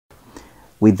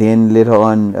We then later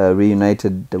on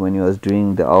reunited when he was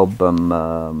doing the album.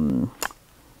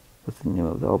 What's the name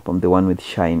of the album? The one with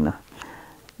Shaina.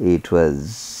 It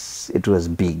was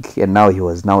big, and now he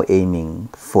was now aiming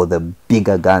for the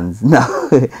bigger guns now,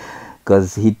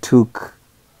 because he took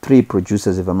 3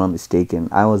 producers, if I'm not mistaken.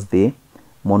 I was there,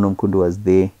 Mono Mkundu was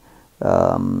there,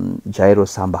 Jairo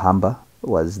Sambahamba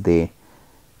was there,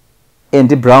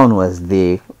 Andy Brown was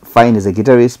there, fine as a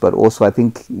guitarist, but also I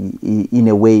think in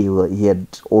a way he had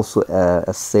also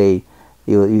a say,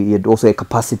 he had also a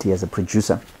capacity as a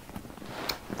producer.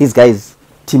 These guys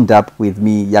teamed up with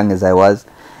me, young as I was,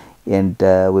 and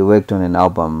we worked on an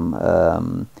album.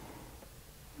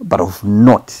 But of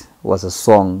note was a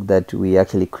song that we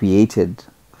actually created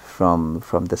from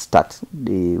the start,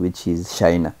 which is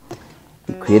Shaina.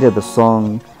 We created the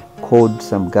song, called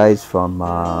some guys from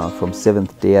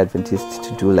Seventh Day Adventists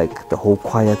to do like the whole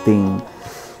choir thing.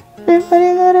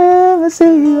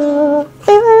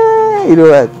 You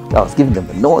know, I was giving them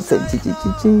the notes and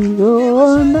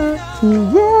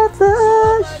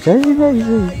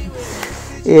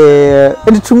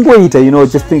and you know,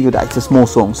 just thinking that it's a small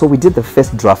song. So we did the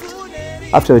first draft.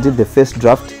 After we did the first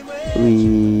draft,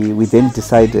 we then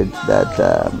decided that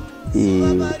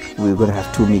we were going to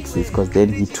have 2 mixes, because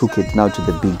then he took it now to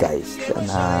the big guys,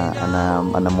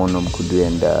 Mono Mkudu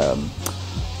and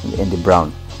Andy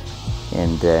Brown.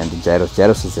 And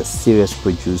Jairus is a serious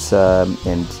producer,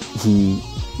 and he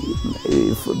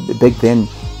back then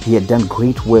he had done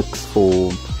great works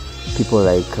for people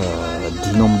like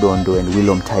Dino Mdondo and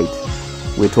Willem Tite.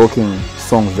 We're talking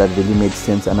songs that really made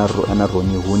sense. Ana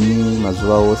Roni Huni,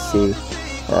 Mazwa Ose,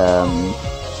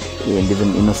 and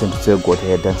even Innocent Tsegot, he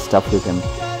had done stuff with him.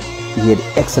 He had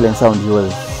excellent sound. He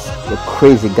was a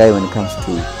crazy guy when it comes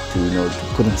to you know, to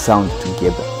putting sound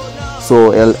together.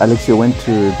 So Alexio went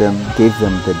to them, gave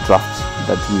them the draft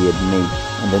that we had made,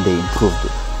 and then they improved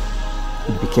it.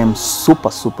 It became super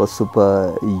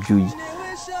huge,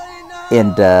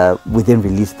 and we then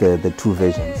released the 2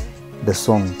 versions. The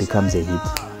song becomes a hit,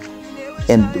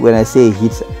 and when I say a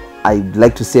hit, I'd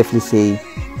like to safely say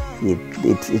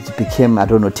it became, I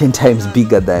don't know, 10 times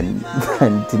bigger than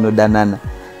you know, Danana,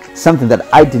 something that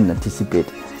I didn't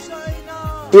anticipate.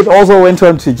 It also went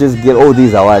on to just get all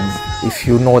these awards. If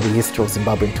you know the history of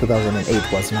Zimbabwe,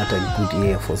 2008 was not a good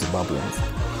year for Zimbabweans.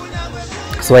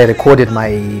 So I recorded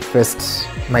my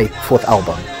 4th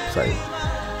album,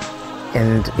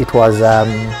 and it was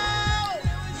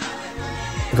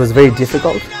very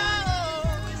difficult,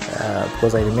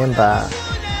 because I remember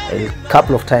a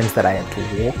couple of times that I had to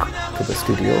walk to the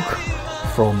studio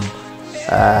from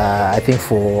I think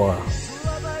for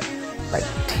like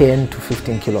 10 to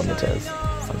 15 kilometers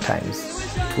sometimes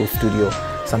to a studio.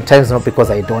 Sometimes not because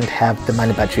I don't have the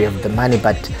money, but you have the money,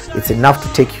 but it's enough to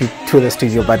take you to the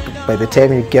studio. But by the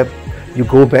time you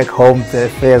go back home, the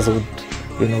fares would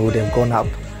have gone up,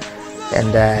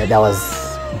 and that was.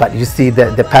 But you see,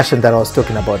 the passion that I was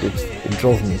talking about, it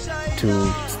drove me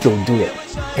to still do it,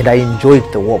 and I enjoyed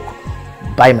the walk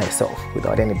by myself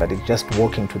without anybody, just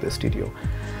walking to the studio,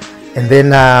 and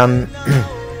then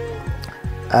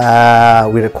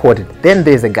we recorded. Then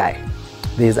there's a guy.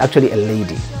 There's actually a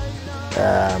lady.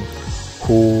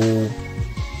 Who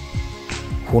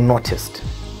noticed,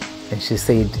 and she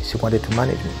said she wanted to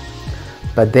manage me,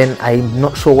 but then I'm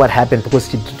not sure what happened, because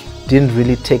she didn't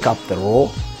really take up the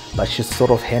role, but she sort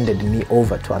of handed me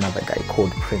over to another guy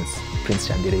called Prince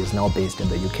Jandire. Is now based in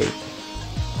the UK.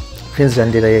 Prince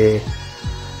Jandire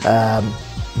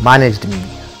managed me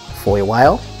for a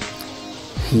while.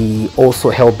 He also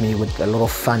helped me with a lot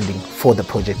of funding for the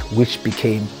project, which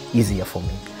became easier for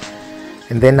me.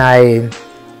 And then I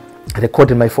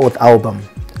recorded my 4th album.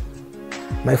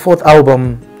 My 4th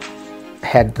album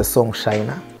had the song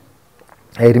Shaina.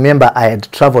 I remember I had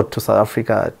traveled to South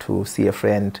Africa to see a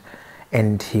friend,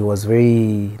 and he was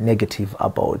very negative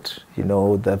about, you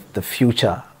know, the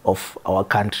future of our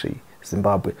country,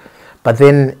 Zimbabwe. But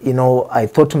then, you know, I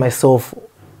thought to myself,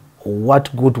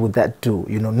 what good would that do,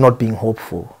 you know, not being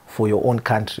hopeful for your own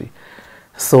country?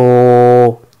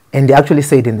 So, and they actually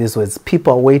said in these words,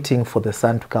 people are waiting for the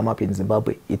sun to come up in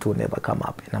Zimbabwe, it will never come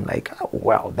up. And I'm like, oh,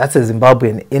 wow, that's a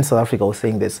Zimbabwean in South Africa was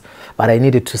saying this. But I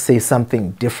needed to say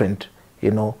something different,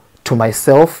 you know, to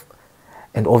myself,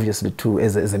 and obviously too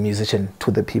as a musician, to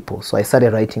the people. So I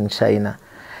started writing Shaina,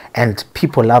 and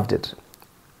people loved it,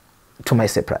 to my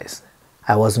surprise.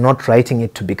 I was not writing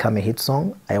it to become a hit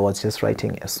song. I was just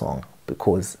writing a song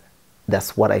because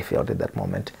that's what I felt at that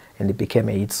moment, and it became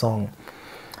a hit song.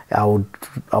 I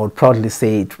would proudly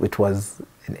say it was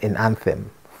an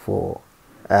anthem for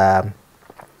the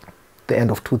end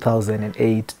of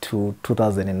 2008 to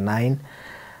 2009.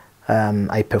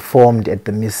 I performed at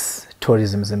the Miss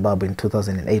Tourism Zimbabwe in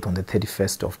 2008 on the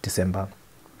 31st of December.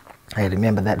 I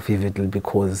remember that vividly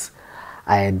because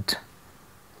I had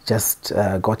just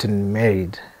gotten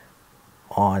married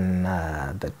on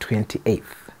the 28th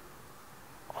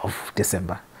of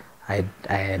December. I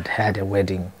had a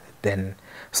wedding then,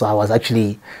 so I was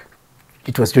actually,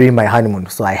 it was during my honeymoon,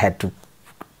 so I had to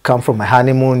come from my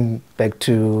honeymoon back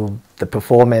to the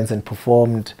performance and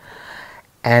performed,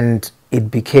 and it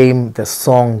became the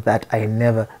song that I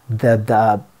never,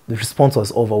 the response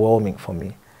was overwhelming for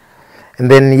me. And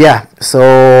then, yeah,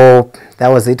 so that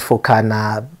was it for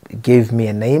Kana. It gave me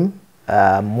a name.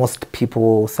 Most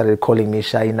people started calling me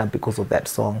Shaina because of that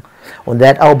song. On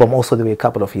that album also there were a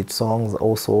couple of hit songs,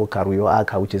 also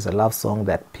Karwiyo, which is a love song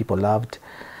that people loved.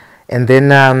 And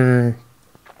then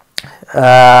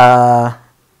I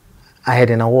had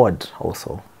an award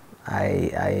also.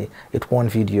 It won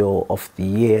Video of the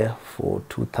Year for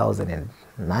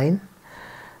 2009,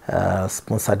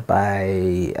 sponsored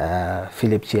by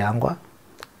Philip Chiangwa.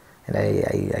 And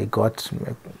I got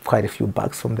quite a few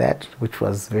bucks from that, which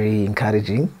was very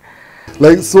encouraging.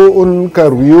 Like, so on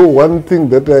Karwiyo, one thing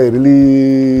that I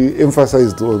really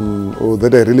emphasized on, or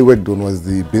that I really worked on, was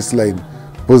the bass line.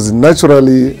 Because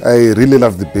naturally, I really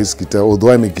love the bass guitar,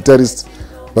 although I'm a guitarist.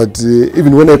 But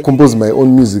even when I compose my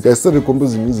own music, I started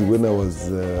composing music when I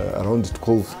was around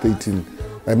 12, 13.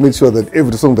 I made sure that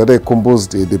every song that I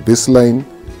composed, the bass line,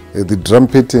 the drum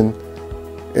pattern,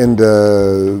 and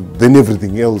then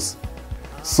everything else.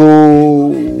 So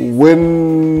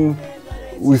when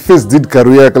we first did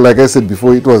Karwiyo, like I said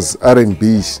before, it was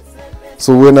R&B-ish.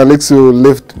 So when Alexio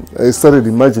left, I started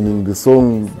imagining the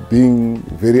song being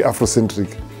very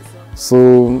Afrocentric.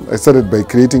 So I started by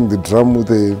creating the drum with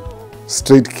a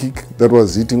straight kick that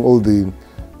was hitting all the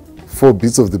 4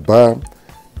 beats of the bar,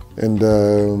 and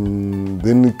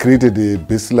then we created a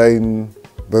bass line,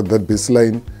 that bass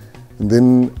line. And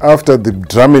then after the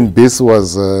drum and bass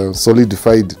was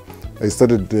solidified, I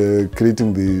started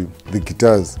creating the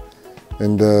guitars.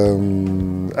 And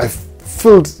I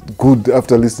felt good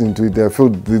after listening to it. I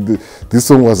felt this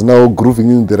song was now grooving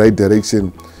in the right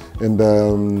direction. And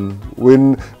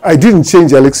when I didn't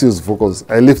change Alexio's vocals,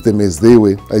 I left them as they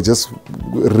were. I just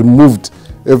removed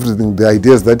everything, the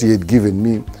ideas that he had given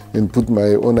me, and put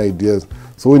my own ideas.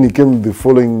 So when he came the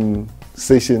following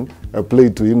session, I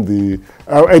played to him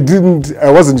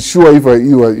I wasn't sure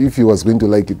if he was going to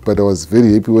like it, but I was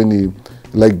very happy when he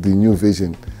liked the new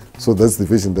version. So that's the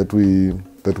version that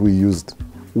we used.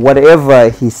 Whatever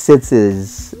he sets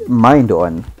his mind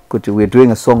on, we're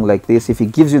doing a song like this, if he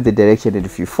gives you the direction and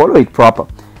if you follow it proper,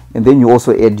 and then you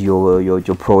also add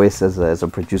your prowess as a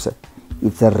producer,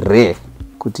 it's a rare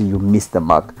you miss the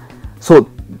mark. So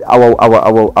our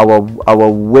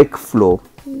workflow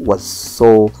was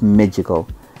so magical.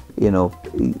 You know,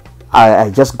 I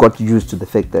just got used to the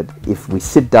fact that if we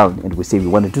sit down and we say we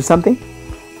want to do something,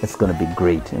 it's going to be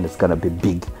great and it's going to be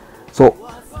big. So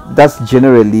that's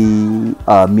generally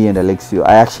me and Alexio.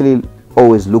 I actually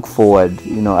always look forward,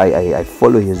 you know, I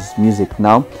follow his music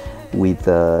now with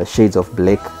Shades of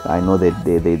Black. I know that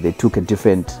they took a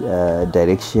different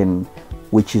direction,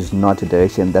 which is not a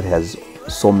direction that has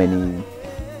so many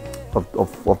of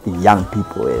the young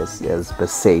people as per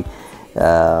se.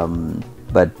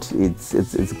 But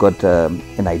it's got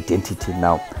an identity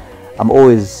now. I'm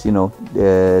always, you know,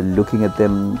 looking at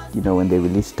them, you know, when they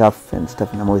release stuff, and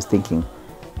I'm always thinking,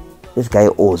 this guy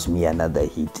owes me another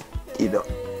hit. You know,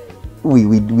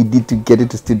 we need to get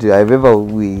into studio. I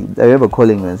remember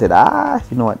calling him and said,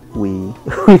 you know what, we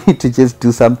need to just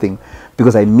do something,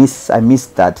 because I miss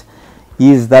that.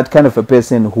 He is that kind of a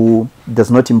person who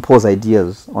does not impose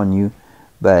ideas on you,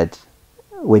 but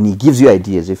when he gives you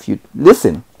ideas, if you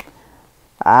listen,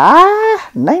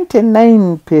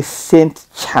 99%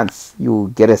 chance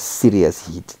you get a serious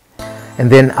hit.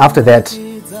 And then after that,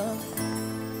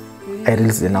 I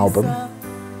released an album,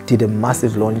 did a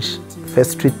massive launch,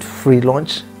 First Street free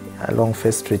launch along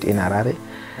First Street in Harare,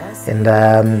 and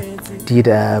did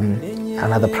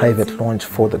another private launch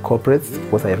for the corporates,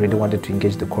 because I really wanted to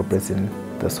engage the corporates in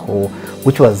this whole,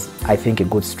 which was, I think, a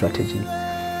good strategy.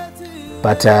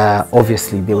 But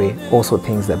obviously there were also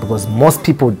things that, because most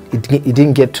people, it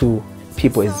didn't get to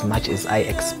people as much as I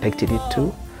expected it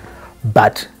to,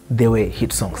 but there were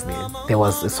hit songs there. There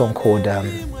was a song called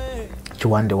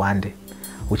Chiwande Wande,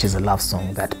 which is a love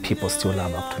song that people still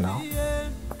love up to now.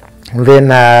 And then,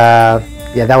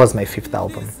 yeah, that was my 5th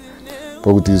album.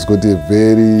 But it's got a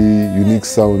very unique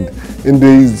sound, and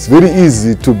it's very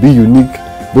easy to be unique,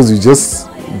 because you just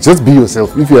be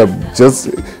yourself. If you are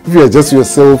just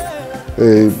yourself,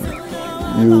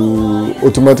 you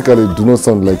automatically do not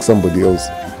sound like somebody else.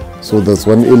 So that's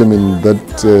one element that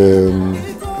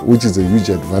which is a huge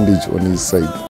advantage on his side.